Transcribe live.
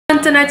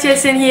Tania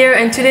TSN here,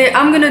 and today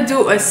I'm gonna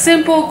do a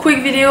simple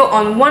quick video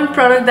on one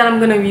product that I'm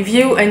gonna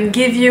review and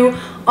give you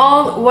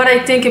all what I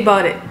think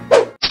about it.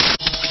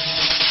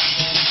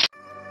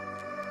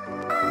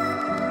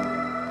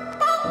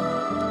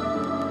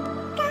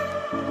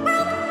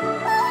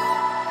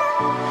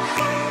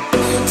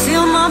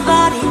 Feel my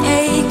body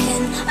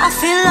aching, I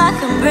feel like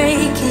I'm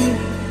breaking,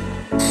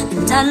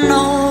 and I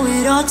know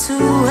it all too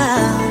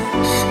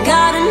well.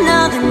 Got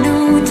another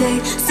new day,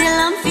 still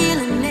I'm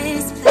feeling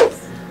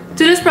misplaced.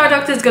 So this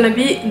product is gonna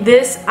be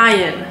this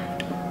iron.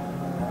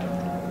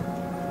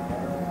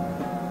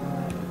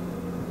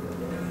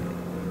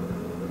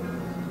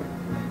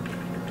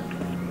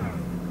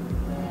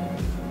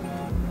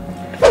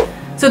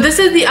 So this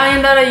is the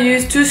iron that I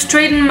used to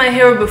straighten my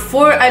hair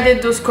before I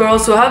did those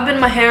curls. So I've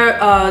been my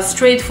hair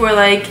straight for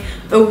like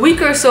a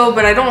week or so,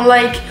 but I don't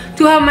like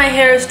to have my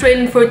hair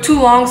straightened for too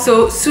long,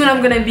 so soon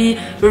I'm gonna be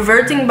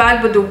reverting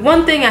back. But the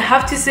one thing I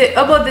have to say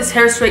about this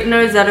hair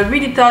straightener is that I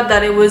really thought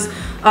that it was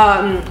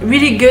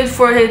really good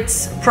for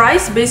its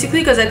price, basically,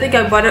 because I think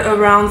I bought it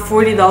around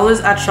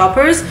 $40 at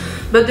Shoppers.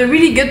 But the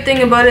really good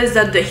thing about it is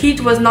that the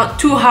heat was not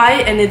too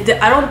high, and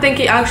I don't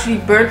think it actually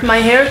burnt my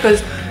hair,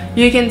 because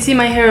you can see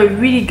my hair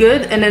really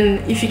good, and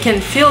then if you can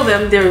feel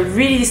them, they're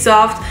really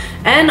soft,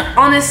 and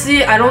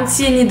honestly I don't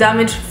see any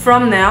damage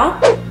from now.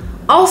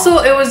 Also,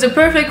 it was the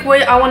perfect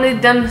way. I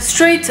wanted them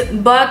straight,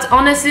 but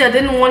honestly I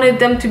didn't want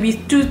them to be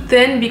too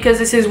thin, because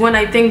this is when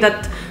I think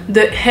that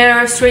the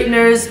hair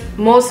straighteners,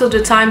 most of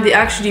the time, they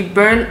actually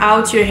burn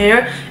out your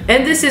hair,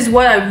 and this is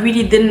what I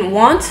really didn't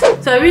want.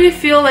 So I really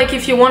feel like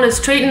if you want a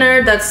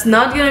straightener that's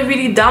not gonna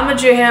really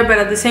damage your hair, but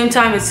at the same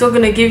time it's still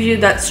gonna give you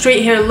that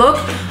straight hair look,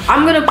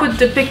 I'm gonna put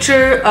the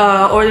picture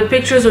or the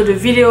pictures or the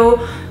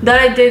video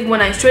that I did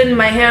when I straightened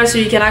my hair, so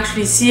you can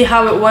actually see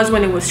how it was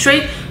when it was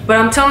straight. But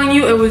I'm telling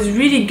you, it was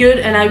really good,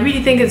 and I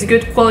really think it's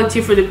good quality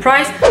for the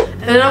price.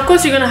 And of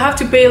course you're gonna have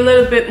to pay a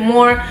little bit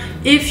more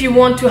if you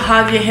want to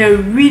have your hair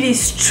really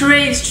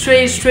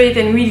straight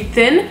and really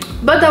thin.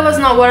 But that was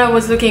not what I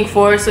was looking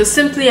for, so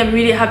simply I'm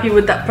really happy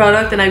with that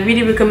product, and I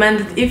really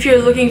recommend it if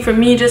you're looking for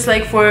me, just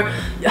like for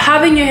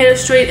having your hair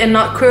straight and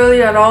not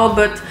curly at all,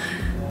 but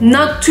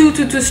not too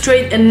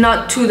straight and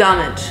not too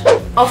damaged.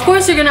 Of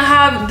course you're gonna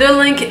have the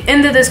link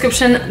in the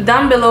description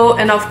down below,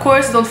 and of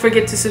course don't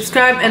forget to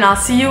subscribe, and I'll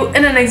see you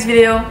in the next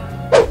video.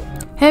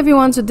 Hey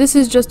everyone, so this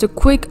is just a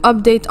quick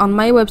update on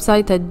my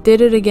website. I did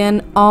it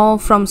again all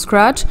from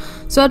scratch,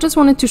 so I just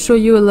wanted to show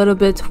you a little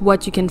bit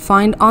what you can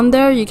find on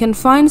there. You can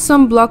find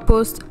some blog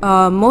posts.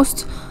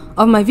 Most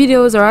of my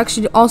videos are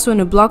actually also in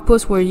a blog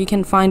post where you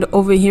can find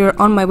over here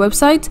on my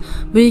website,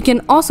 but you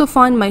can also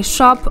find my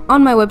shop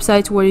on my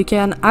website, where you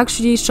can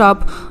actually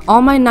shop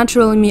all my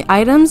Natural Me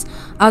items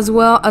as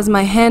well as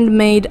my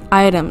handmade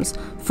items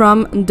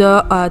from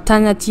the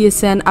Tania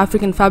TSN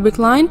African fabric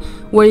line,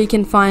 where you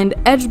can find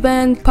edge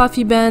band,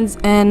 puffy bands,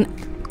 and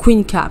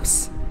queen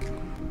caps.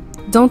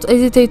 Don't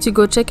hesitate to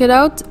go check it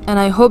out, and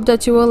I hope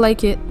that you will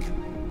like it.